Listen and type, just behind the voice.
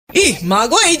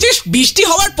মাগো, এই যে বৃষ্টি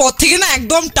হওয়ার পর থেকে না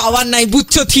একদম টাওয়ার নাই,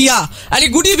 বুঝছো থিয়া? আরে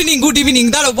গুড ইভিনিং,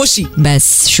 দাঁড়াও বসি। ব্যাস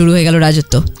শুরু হয়ে গেল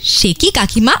রাজত্ব। সে কি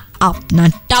কাকিমা, আপনার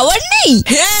টাওয়ার নেই?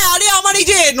 হ্যাঁ, আরে আমার এই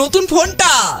যে নতুন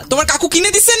ফোনটা তোমার কাকু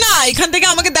কিনে দিচ্ছে না, এখান থেকে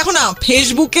আমাকে দেখো না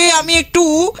ফেসবুকে আমি একটু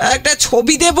একটা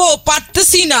ছবি দেব,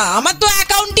 পারতেছি না, আমার তো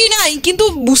অ্যাকাউন্টই নাই, কিন্তু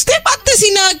বুঝতে পারতেছি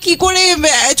না কি করে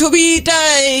ছবিটা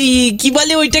কি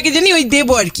বলে ওইটাকে জানি, ওই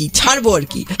দেবো আর কি, ছাড়বো আর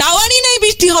কি, টাওয়ারই নাই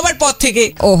বৃষ্টি হবার পর থেকে।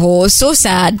 ওহো, সো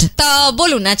স্যাড। তা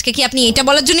বলুন, আজকে কি আপনি এটা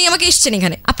বলার জন্যই আমাকে এসেছেন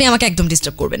এখানে? আপনি আমাকে একদম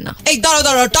ডিস্টার্ব করবেন না। এই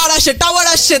দাঁড়াও, টাওয়ার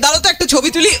আসছে, দাঁড়াও তো একটা ছবি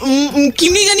তুলি।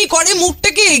 কিমনি জানি করে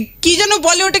মুখটাকে, কি যেন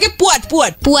বলে ওটাকে,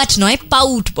 পুয়াট নয়,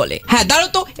 পাউট বলে। হ্যাঁ দাঁড়াও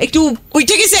তো, একটু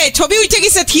উঠে গেছে, ছবি উঠে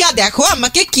গেছে। থিয়া দেখো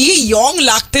আমাকে কি ইয়ং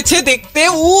লাগতেছে দেখতে,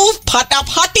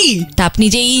 ফাটাফাটি। তা আপনি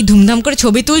যে এই ধুমধাম করে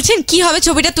ছবি তুলছেন, কি হবে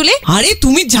ছবিটা তুলে? আরে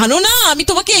তুমি জানো না, আমি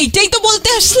তোমাকে এইটাই তো বলতে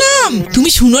আসলাম। তুমি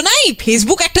শুনো নাই,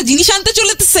 ফেসবুক একটা জিনিস আনতে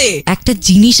চলেছে। একটা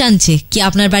জিনিস আনছে? কি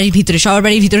আপনার বাড়ির ভিতরে, সবার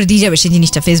বাড়ির ভিতরে দিয়ে যাবে সেই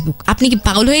জিনিসটা ফেসবুক? আপনি কি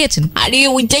পাগল হয়ে গেছেন? আরে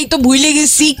ওইটাই তো ভুলে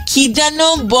গেছি, কি জানো।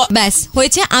 ব্যাস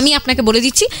হয়েছে, আমি আপনাকে বলে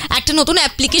দিচ্ছি, একটা নতুন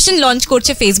অ্যাপ্লিকেশন লঞ্চ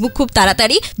করছে ফেসবুক খুব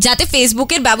তাড়াতাড়ি, যাতে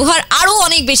ফেসবুকের ব্যবহার আরো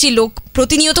অনেক বেশি লোক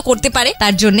প্রতিনিয়ত করতে পারে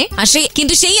তার জন্য।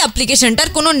 কিন্তু সেই অ্যাপ্লিকেশনটার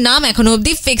কোনো নাম এখনো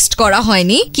অব্দি ফিক্সড করা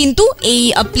হয়নি, কিন্তু এই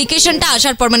অ্যাপ্লিকেশনটা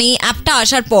আসার পর, মানে এই অ্যাপটা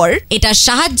আসার পর, এটার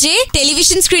সাহায্যে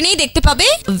টেলিভিশন স্ক্রিনেই দেখতে পাবে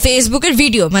ফেসবুকের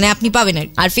ভিডিও, মানে আপনি পাবেন।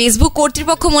 আর ফেসবুক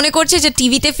কর্তৃপক্ষ মনে করছে যে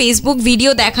টিভিতে ফেসবুক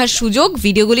ভিডিও দেখার সুযোগ,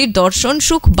 ভিডিওগুলির দর্শন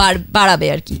সুখ বাড়াবে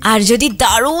আর কি। আর যদি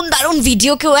দারুণ দারুণ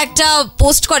ভিডিও কেউ একটা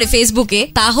পোস্ট করে ফেসবুকে,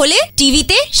 তাহলে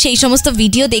টিভিতে সেই সমস্ত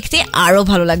ভিডিও দেখতে আরো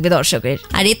ভালো লাগবে দর্শকের,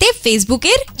 আর এতে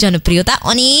ফেসবুকের জনপ্রিয়তা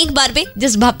অনেক বাড়বে।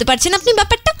 জাস্ট ভাবতে পারছেন আপনি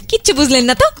ব্যাপারটা? কিচ্ছু বুঝলেন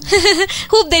না তো?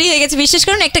 খুব দেরি হয়ে গেছে, বিশ্বাস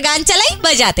করুন। একটা গান চালাই,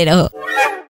 বাজাতে রহো।